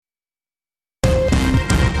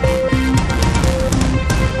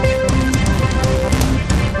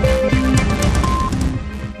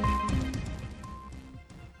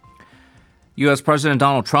U.S. President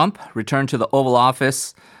Donald Trump returned to the Oval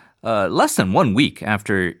Office less than 1 week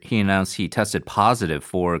after he announced he tested positive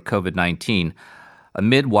for COVID-19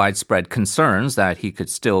 amid widespread concerns that he could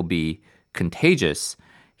still be contagious.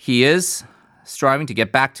 He is striving to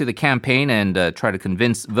get back to the campaign and try to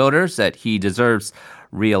convince voters that he deserves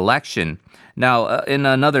re-election. Now, in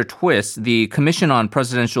another twist, the Commission on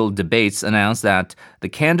Presidential Debates announced that the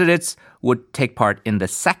candidates would take part in the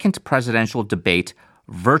second presidential debate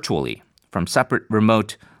virtually from separate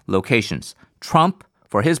remote locations. Trump,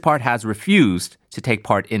 for his part, has refused to take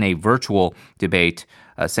part in a virtual debate,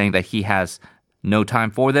 saying that he has no time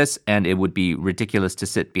for this, and it would be ridiculous to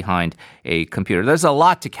sit behind a computer. There's a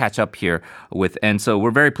lot to catch up here with, and so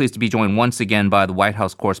we're very pleased to be joined once again by the White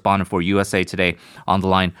House correspondent for USA Today on the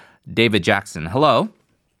line, David Jackson. Hello.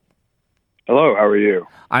 Hello, how are you?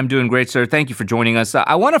 I'm doing great, sir. Thank you for joining us.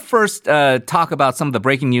 I want to first talk about some of the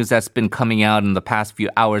breaking news that's been coming out in the past few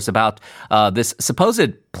hours about this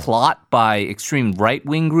supposed plot by extreme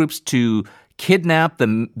right-wing groups to kidnap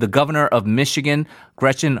the governor of Michigan,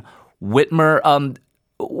 Gretchen Whitmer.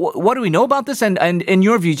 What do we know about this? And in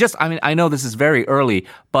your view, I know this is very early,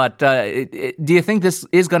 but do you think this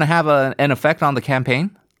is going to have an effect on the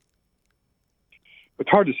campaign? It's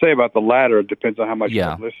hard to say about the latter. It depends on how much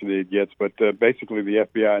publicity it gets. But basically, the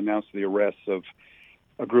FBI announced the arrests of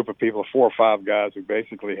a group of people, 4 or 5 guys who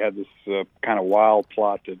basically had this kind of wild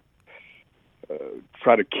plot to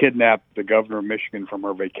try to kidnap the governor of Michigan from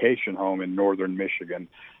her vacation home in northern Michigan.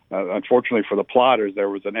 Unfortunately for the plotters, there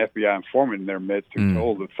was an FBI informant in their midst who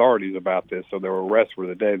told authorities about this. So their arrests were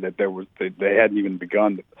the day that they hadn't even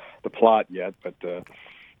begun the plot yet. But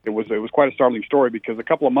it was quite a startling story because a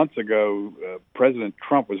couple of months ago, President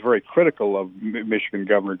Trump was very critical of Michigan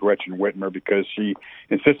Governor Gretchen Whitmer because she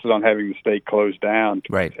insisted on having the state closed down to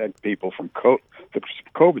protect people from the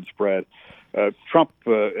COVID spread. Trump,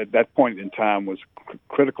 at that point in time, was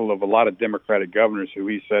critical of a lot of Democratic governors who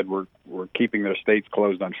he said were keeping their states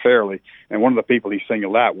closed unfairly. And one of the people he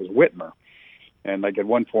singled out was Whitmer. And like at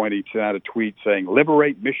one point, he sent out a tweet saying,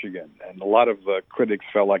 "Liberate Michigan." And a lot of critics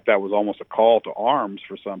felt like that was almost a call to arms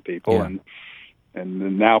for some people. Yeah.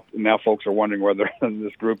 And now folks are wondering whether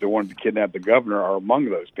this group that wanted to kidnap the governor are among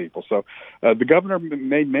those people. So the governor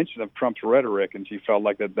made mention of Trump's rhetoric, and she felt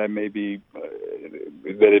like that may be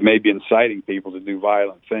that it may be inciting people to do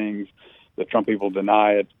violent things. The Trump people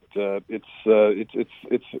deny it. It's a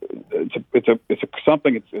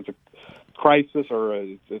crisis, or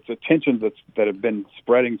it's a tension that have been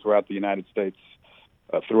spreading throughout the United States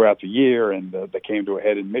throughout the year, and they came to a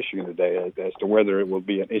head in Michigan today. As to whether it will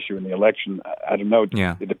be an issue in the election, I don't know.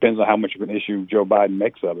 Yeah. It depends on how much of an issue Joe Biden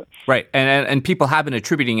makes of it. Right, and people have been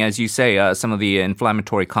attributing, as you say, some of the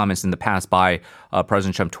inflammatory comments in the past by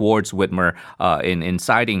President Trump towards Whitmer in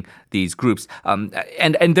inciting these groups.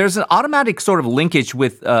 And there's an automatic sort of linkage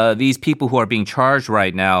with these people who are being charged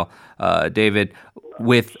right now, David,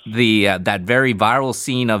 with that very viral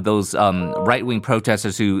scene of those right-wing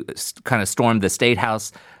protesters who kind of stormed the State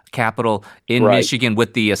House Capitol in Michigan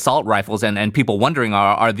with the assault rifles, and people wondering,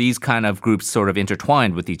 are these kind of groups sort of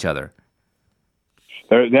intertwined with each other?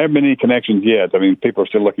 There haven't been any connections yet. I mean, people are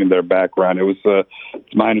still looking at their background. It was,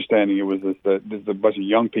 it's my understanding, it was this a bunch of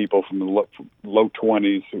young people from the low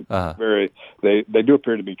 20s who they do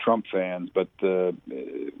appear to be Trump fans, but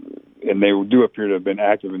and they do appear to have been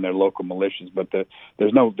active in their local militias. But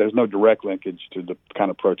there's no direct linkage to the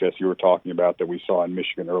kind of protests you were talking about that we saw in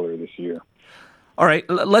Michigan earlier this year. All right,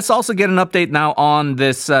 let's also get an update now on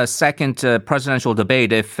this second presidential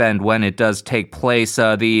debate, if and when it does take place.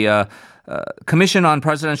 The Commission on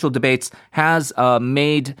Presidential Debates has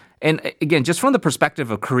made, and again, just from the perspective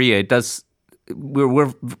of Korea,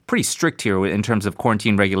 we're pretty strict here in terms of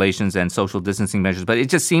quarantine regulations and social distancing measures, but it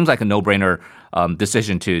just seems like a no-brainer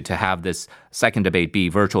decision to have this second debate be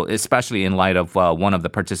virtual, especially in light of one of the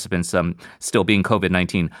participants still being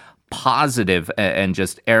COVID-19 positive and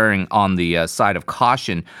just erring on the side of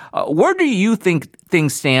caution. Where do you think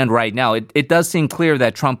things stand right now? It does seem clear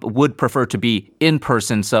that Trump would prefer to be in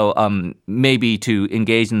person, so maybe to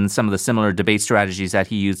engage in some of the similar debate strategies that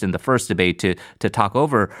he used in the first debate to talk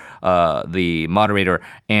over the moderator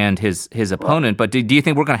and his opponent. But do you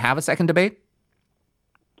think we're going to have a second debate?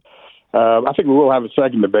 I think we will have a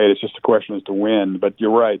second debate. It's just a question as to when. But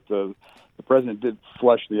you're right. The president did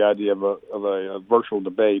flush the idea of a virtual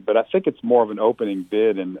debate, but I think it's more of an opening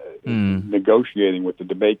bid and negotiating with the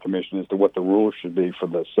debate commission as to what the rules should be for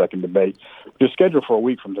the second debate. It's scheduled for a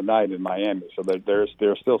week from tonight in Miami, so there's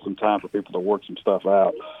still some time for people to work some stuff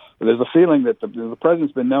out. there's a feeling that the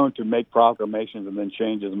president's been known to make proclamations and then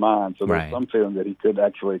change his mind. So there's some feeling that he could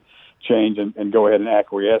actually change and go ahead and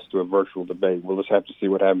acquiesce to a virtual debate. We'll just have to see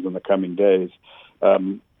what happens in the coming days.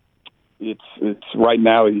 It's right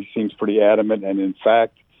now he seems pretty adamant, and in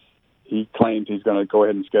fact, he claims he's going to go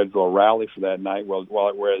ahead and schedule a rally for that night,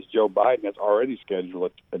 whereas Joe Biden has already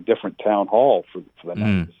scheduled a different town hall for the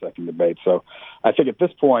night of the second debate. So I think at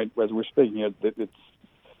this point, as we're speaking here, it's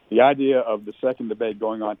the idea of the second debate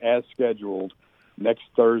going on as scheduled next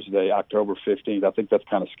Thursday, October 15th. I think that's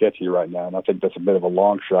kind of sketchy right now, and I think that's a bit of a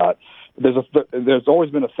long shot. There's always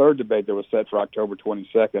been a third debate that was set for October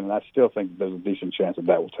 22nd, and I still think there's a decent chance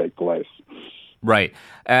that will take place. Right.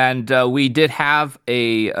 And we did have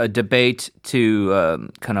a debate to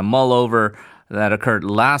kind of mull over that occurred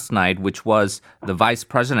last night, which was the vice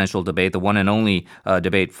presidential debate, the one and only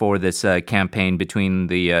debate for this campaign between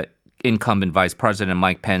the incumbent Vice President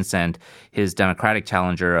Mike Pence and his Democratic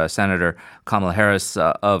challenger, Senator Kamala Harris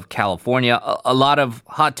of California. A lot of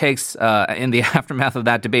hot takes in the aftermath of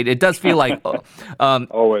that debate. It does feel like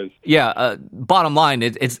always. Yeah. Bottom line,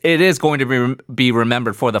 it is going to be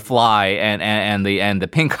remembered for the fly and the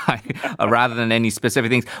pink eye rather than any specific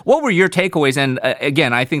things. What were your takeaways? And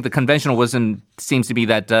again, I think the conventional wisdom seems to be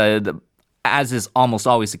that, as is almost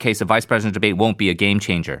always the case, the vice presidential debate won't be a game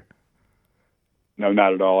changer. No,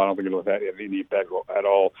 not at all. I don't think it'll have any impact at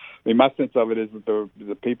all. I mean, my sense of it is that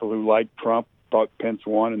the people who like Trump thought Pence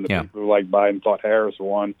won, and the people who like Biden thought Harris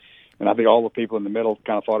won. And I think all the people in the middle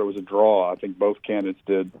kind of thought it was a draw. I think both candidates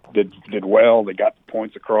did well. They got the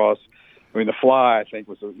points across. I mean, the fly, I think,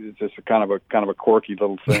 was just a kind of a quirky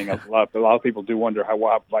little thing. A lot of people do wonder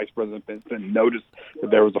why Vice President Pence didn't notice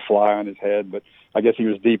that there was a fly on his head, but I guess he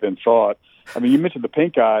was deep in thought. I mean, you mentioned the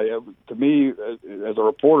pink eye. To me, as a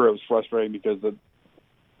reporter, it was frustrating because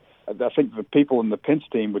I think the people in the Pence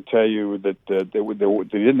team would tell you that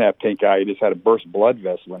they didn't have pink eye. He just had a burst blood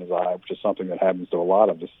vessel in his eye, which is something that happens to a lot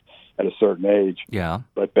of us at a certain age. Yeah.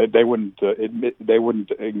 But they wouldn't they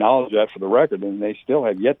wouldn't acknowledge that for the record, and they still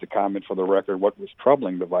have yet to comment for the record what was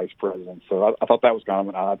troubling the vice president. So I thought that was kind of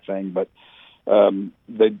an odd thing. But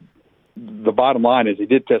the bottom line is he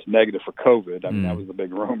did test negative for COVID. I mean, that was the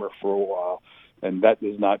big rumor for a while. And that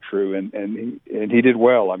is not true, and he did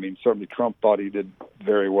well. I mean, certainly Trump thought he did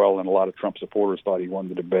very well, and a lot of Trump supporters thought he won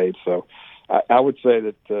the debate. So, I would say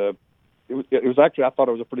that it was actually, I thought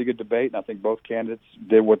it was a pretty good debate, and I think both candidates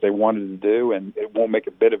did what they wanted to do, and it won't make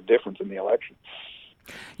a bit of difference in the election.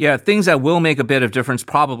 Yeah, things that will make a bit of difference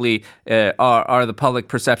probably are the public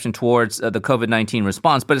perception towards the COVID-19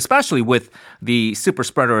 response, but especially with the super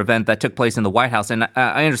spreader event that took place in the White House. And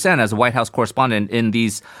I understand as a White House correspondent in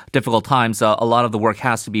these difficult times, a lot of the work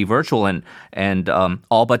has to be virtual and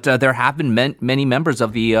all, but there have been many members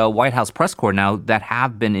of the White House press corps now that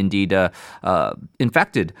have been indeed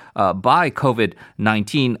infected by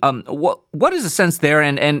COVID-19. What is the sense there,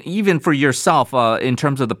 and even for yourself in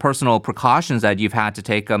terms of the personal precautions that you've had to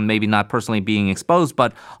take, maybe not personally being exposed,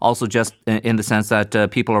 but also just in the sense that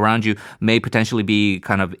people around you may potentially be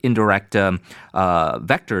kind of indirect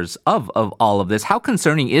vectors of all of this? How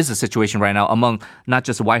concerning is the situation right now among not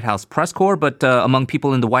just the White House press corps, but among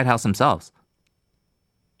people in the White House themselves?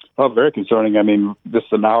 Oh, very concerning. I mean,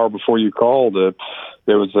 just an hour before you called,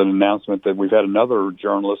 there was an announcement that we've had another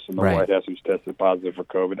journalist in the White House who's tested positive for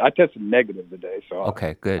COVID. I tested negative today, so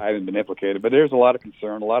okay, good. I haven't been implicated. But there's a lot of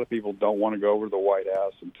concern. A lot of people don't want to go over to the White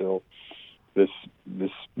House until this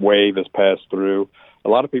wave has passed through. A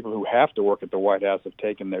lot of people who have to work at the White House have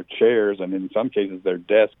taken their chairs and in some cases their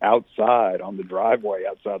desks outside on the driveway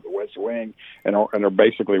outside the West Wing and are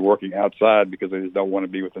basically working outside because they just don't want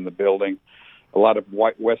to be within the building. A lot of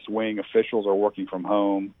West Wing officials are working from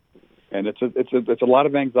home, and it's a lot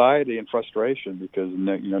of anxiety and frustration because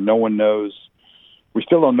no one knows. We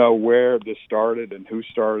still don't know where this started and who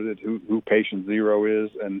started it, who patient zero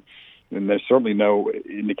is, and there's certainly no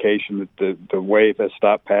indication that the wave has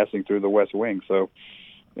stopped passing through the West Wing. So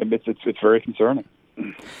it's very concerning.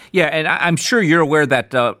 Yeah, and I'm sure you're aware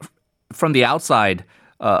that from the outside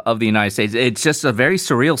of the United States, it's just a very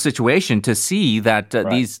surreal situation to see that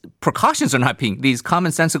these precautions are not being, these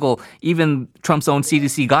commonsensical, even Trump's own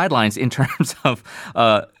CDC guidelines in terms of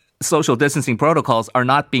social distancing protocols are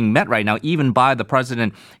not being met right now, even by the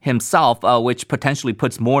president himself, which potentially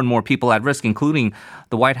puts more and more people at risk, including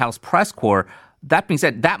the White House press corps. That being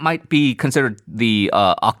said, that might be considered the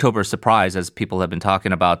October surprise, as people have been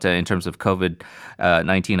talking about in terms of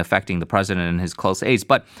COVID-19 affecting the president and his close aides.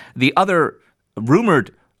 But the other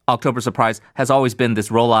rumored October surprise has always been this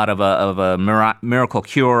rollout of a miracle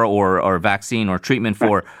cure or vaccine or treatment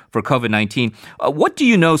for COVID-19. What do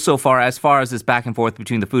you know so far as this back and forth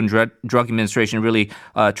between the Food and Drug Administration really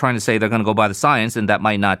trying to say they're going to go by the science, and that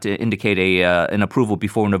might not indicate an approval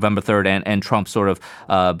before November 3rd, and Trump sort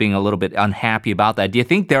of being a little bit unhappy about that? Do you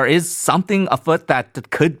think there is something afoot that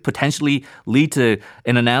could potentially lead to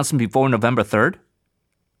an announcement before November 3rd?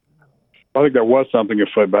 I think there was something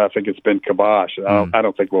afoot, but I think it's been kibosh. I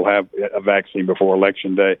don't think we'll have a vaccine before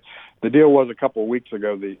Election Day. The deal was a couple of weeks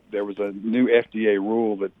ago, there was a new FDA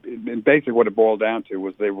rule that, and basically what it boiled down to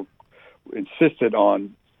was they were insisted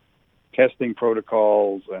on testing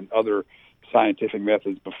protocols and other scientific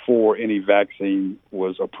methods before any vaccine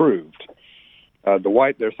was approved.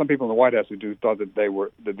 There's some people in the White House who thought that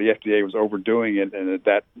the FDA was overdoing it, and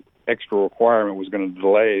that extra requirement was going to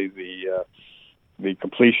delay the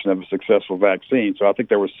completion of a successful vaccine. So I think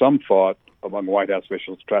there was some thought among White House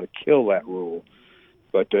officials to try to kill that rule.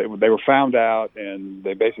 But they were found out, and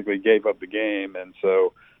they basically gave up the game. And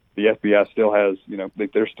so the FBI still has,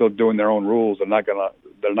 they're still doing their own rules. They're not going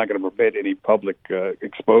to permit any public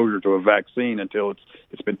exposure to a vaccine until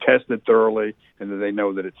it's been tested thoroughly and that they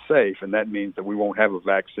know that it's safe. And that means that we won't have a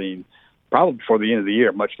vaccine probably before the end of the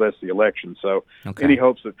year, much less the election. So any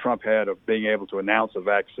hopes that Trump had of being able to announce a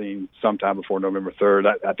vaccine sometime before November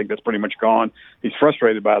 3rd, I think that's pretty much gone. He's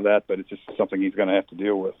frustrated by that, but it's just something he's going to have to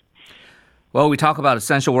deal with. Well, we talk about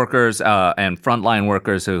essential workers and frontline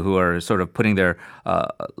workers who are sort of putting their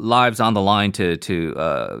lives on the line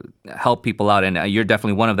to help people out. And you're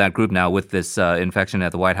definitely one of that group now with this infection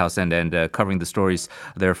at the White House and covering the stories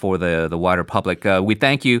there for the wider public. We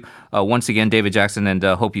thank you once again, David Jackson, and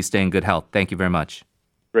hope you stay in good health. Thank you very much.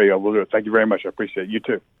 Great. We'll do it. Thank you very much. I appreciate it. You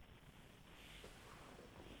too.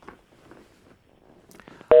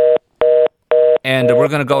 And we're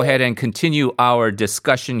going to go ahead and continue our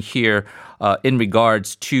discussion here in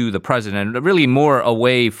regards to the president, really more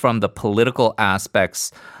away from the political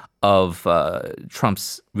aspects of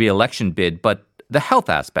Trump's reelection bid, but the health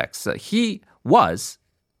aspects. He was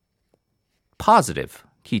positive.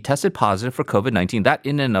 He tested positive for COVID-19. That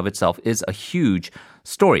in and of itself is a huge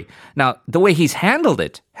story. Now, the way he's handled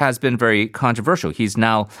it has been very controversial. He's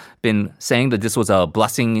now been saying that this was a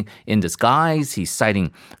blessing in disguise. He's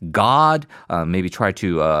citing God, maybe try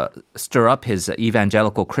to stir up his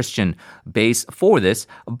evangelical Christian base for this.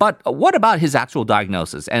 But what about his actual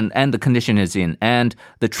diagnosis and the condition he's in and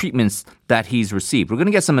the treatments that he's received? We're going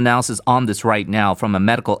to get some analysis on this right now from a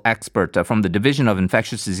medical expert from the Division of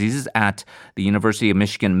Infectious Diseases at the University of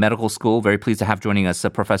Michigan Medical School. Very pleased to have joining us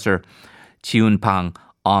Professor Jihoon Baang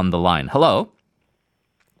on the line. Hello.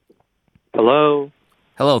 Hello.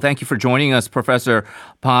 Hello. Thank you for joining us, Professor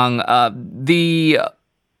Baang. The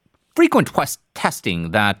frequent testing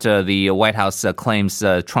that the White House claims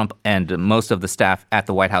Trump and most of the staff at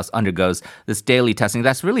the White House undergoes, this daily testing,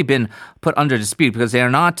 that's really been put under dispute because they are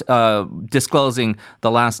not disclosing the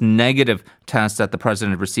last negative test that the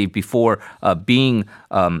president received before being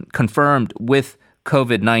confirmed with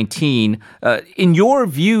COVID-19. In your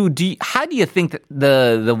view, how do you think that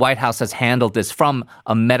the White House has handled this from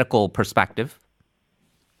a medical perspective?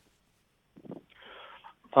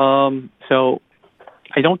 So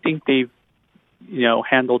I don't think they've,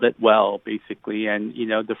 handled it well, basically. And,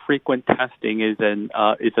 the frequent testing is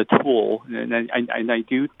a tool, and I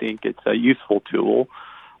do think it's a useful tool.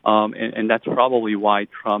 And that's probably why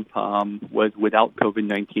Trump was without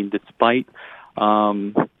COVID-19, despite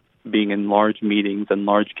being in large meetings and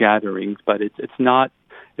large gatherings, but it's not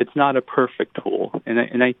a perfect tool.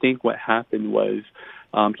 And I think what happened was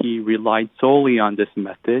he relied solely on this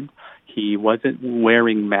method. He wasn't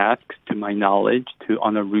wearing masks, to my knowledge,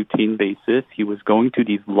 on a routine basis. He was going to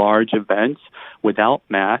these large events without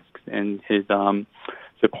masks, and his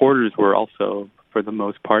supporters were also, for the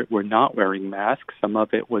most part, were not wearing masks. Some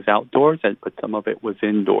of it was outdoors, but some of it was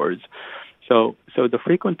indoors. So the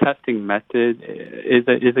frequent testing method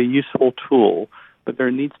is a useful tool, but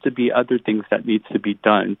there needs to be other things that needs to be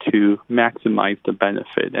done to maximize the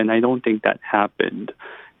benefit, and I don't think that happened.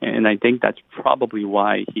 And I think that's probably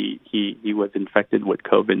why he was infected with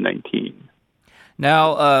COVID-19.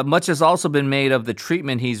 Now, much has also been made of the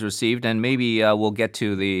treatment he's received, and maybe we'll get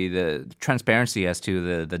to the transparency as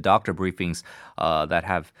to the doctor briefings that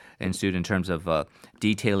have ensued in terms of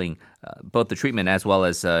detailing both the treatment as well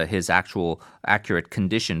as his actual accurate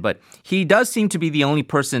condition. But he does seem to be the only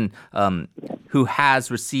person who has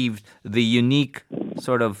received the unique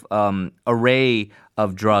sort of array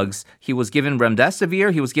of drugs. He was given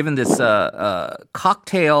remdesivir. He was given this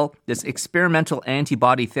cocktail, this experimental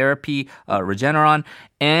antibody therapy, Regeneron,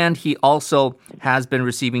 and he also has been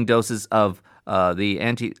receiving doses of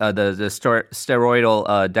steroidal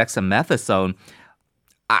dexamethasone.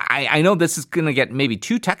 I know this is going to get maybe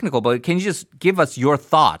too technical, but can you just give us your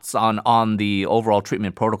thoughts on the overall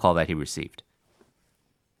treatment protocol that he received?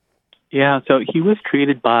 Yeah, so he was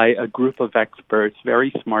treated by a group of experts,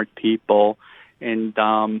 very smart people, and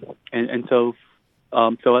so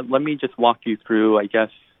let me just walk you through, I guess,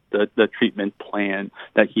 the treatment plan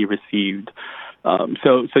that he received.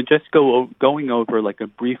 So just going over like a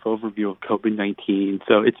brief overview of COVID-19.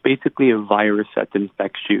 So it's basically a virus that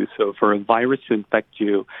infects you. So for a virus to infect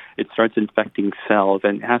you, it starts infecting cells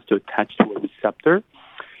and it has to attach to a receptor.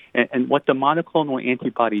 And what the monoclonal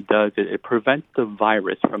antibody does, it prevents the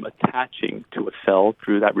virus from attaching to a cell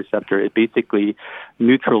through that receptor. It basically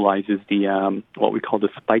neutralizes the what we call the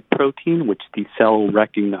spike protein, which the cell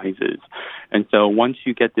recognizes. And so once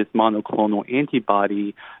you get this monoclonal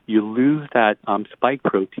antibody, you lose that spike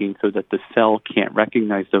protein so that the cell can't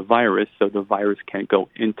recognize the virus, so the virus can't go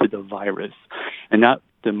into the virus. And that's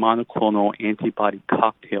the monoclonal antibody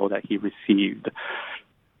cocktail that he received.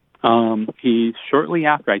 He shortly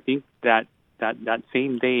after, I think that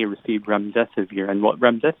same day, received remdesivir. And what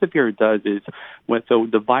remdesivir does is, so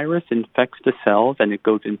the virus infects the cells and it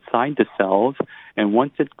goes inside the cells. And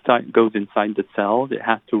once it goes inside the cells, it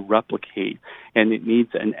has to replicate, and it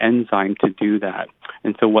needs an enzyme to do that.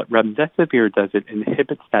 And so what remdesivir does, it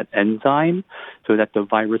inhibits that enzyme so that the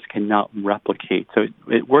virus cannot replicate. So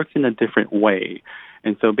it works in a different way.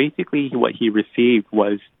 And so basically what he received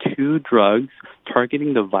was 2 drugs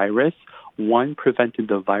targeting the virus. One prevented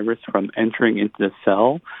the virus from entering into the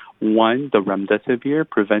cell. One, the remdesivir,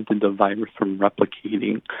 prevented the virus from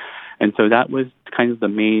replicating. And so that was kind of the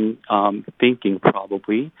main thinking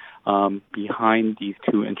probably behind these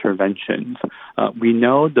 2 interventions. We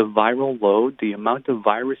know the viral load, the amount of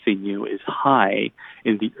virus in you is high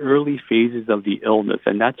in the early phases of the illness,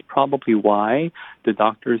 and that's probably why the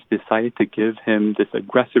doctors decided to give him this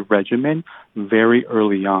aggressive regimen very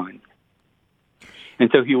early on. And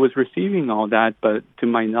so he was receiving all that, but to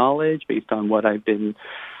my knowledge, based on what the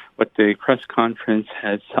press conference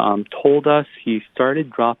has told us, he started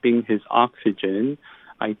dropping his oxygen,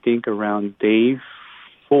 I think around day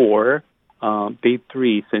 3,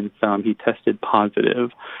 since he tested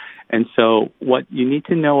positive. And so what you need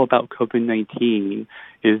to know about COVID-19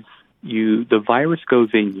 is the virus goes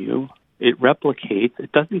in you, it replicates,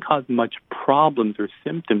 it doesn't cause much problems or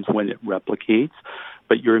symptoms when it replicates,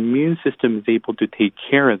 but your immune system is able to take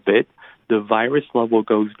care of it. The virus level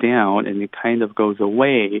goes down and it kind of goes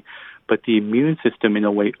away, but the immune system in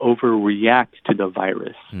a way overreacts to the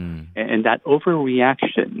virus. And that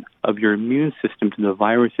overreaction of your immune system to the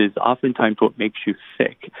virus is oftentimes what makes you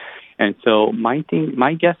sick. And so my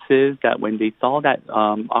guess is that when they saw that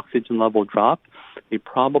oxygen level drop, they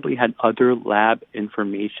probably had other lab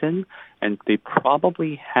information, and they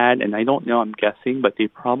probably had, and I don't know, I'm guessing, but they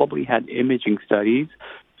probably had imaging studies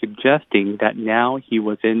suggesting that now he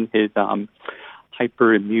was in his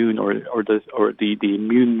hyperimmune or the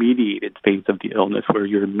immune-mediated phase of the illness, where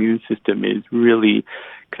your immune system is really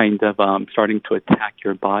kind of starting to attack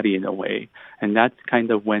your body in a way. And that's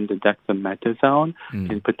kind of when the dexamethasone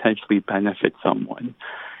can potentially benefit someone.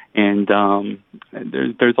 And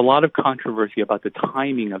there's a lot of controversy about the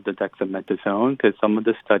timing of the dexamethasone, because some of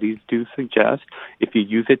the studies do suggest if you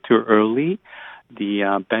use it too early,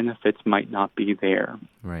 the benefits might not be there.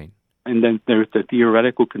 Right. And then there's the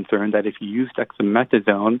theoretical concern that if you use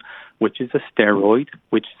dexamethasone, which is a steroid,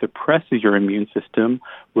 which suppresses your immune system,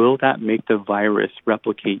 will that make the virus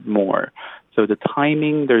replicate more? So the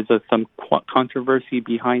timing, there's some controversy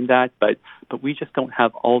behind that, but we just don't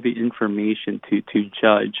have all the information to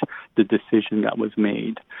judge the decision that was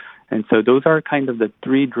made. And so those are kind of the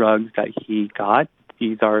 3 drugs that he got.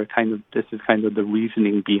 This is kind of the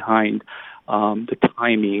reasoning behind the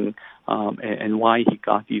timing and why he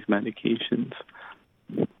got these medications.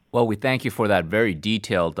 Well, we thank you for that very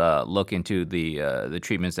detailed look into the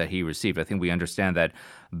treatments that he received. I think we understand that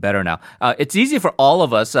better now. It's easy for all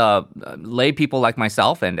of us, lay people like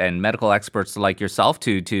myself and medical experts like yourself,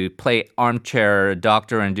 to play armchair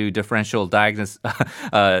doctor and do differential diagnosis,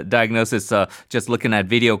 just looking at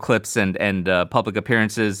video clips and public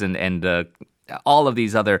appearances and all of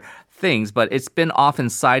these other things. But it's been often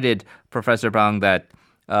cited, Professor Baang,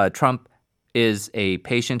 that Trump is a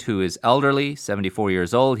patient who is elderly, 74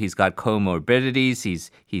 years old. He's got comorbidities.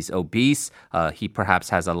 He's obese. He perhaps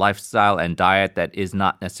has a lifestyle and diet that is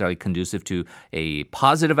not necessarily conducive to a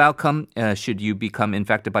positive outcome should you become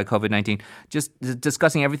infected by COVID-19. Just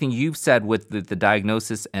discussing everything you've said with the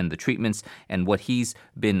diagnosis and the treatments and what he's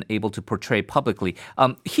been able to portray publicly.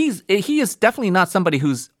 He is definitely not somebody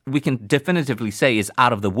who's we can definitively say is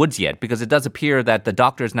out of the woods yet, because it does appear that the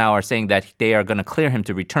doctors now are saying that they are going to clear him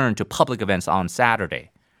to return to public events on Saturday.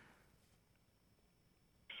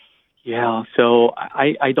 Yeah, so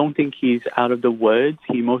I don't think he's out of the woods.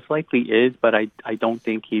 He most likely is, but I don't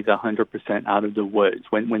think he's 100% out of the woods.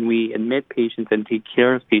 When we admit patients and take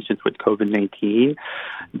care of patients with COVID-19,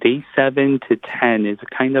 day 7 to 10 is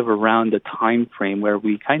kind of around the time frame where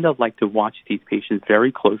we kind of like to watch these patients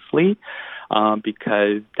very closely,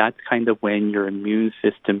 because that's kind of when your immune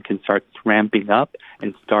system can start ramping up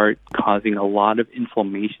and start causing a lot of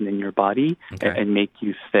inflammation in your body and make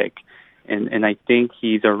you sick. And I think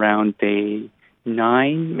he's around day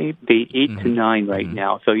 9, maybe day 8 to 9 right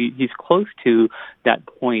now. So he's close to that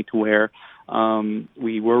point where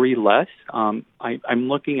we worry less. I'm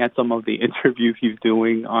looking at some of the interviews he's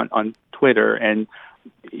doing on Twitter, and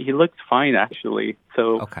he looks fine, actually.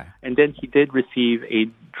 So, and then he did receive a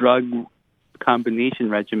drug combination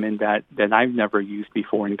regimen that I've never used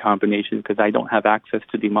before in combination, because I don't have access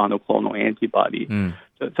to the monoclonal antibody.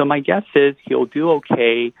 So my guess is he'll do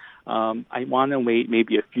okay. I want to wait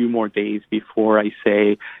maybe a few more days before I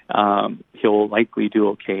say he'll likely do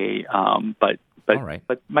okay. But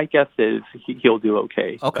my guess is he'll do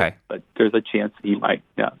okay. Okay. But there's a chance he might.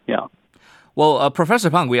 Yeah. Well, Professor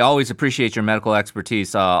Baang, we always appreciate your medical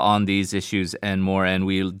expertise on these issues and more, and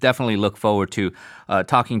we definitely look forward to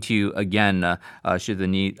talking to you again should the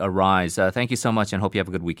need arise. Thank you so much, and hope you have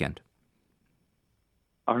a good weekend.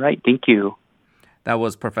 All right. Thank you. That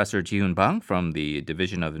was Professor Jihoon Baang from the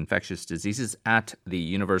Division of Infectious Diseases at the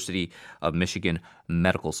University of Michigan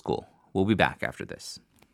Medical School. We'll be back after this.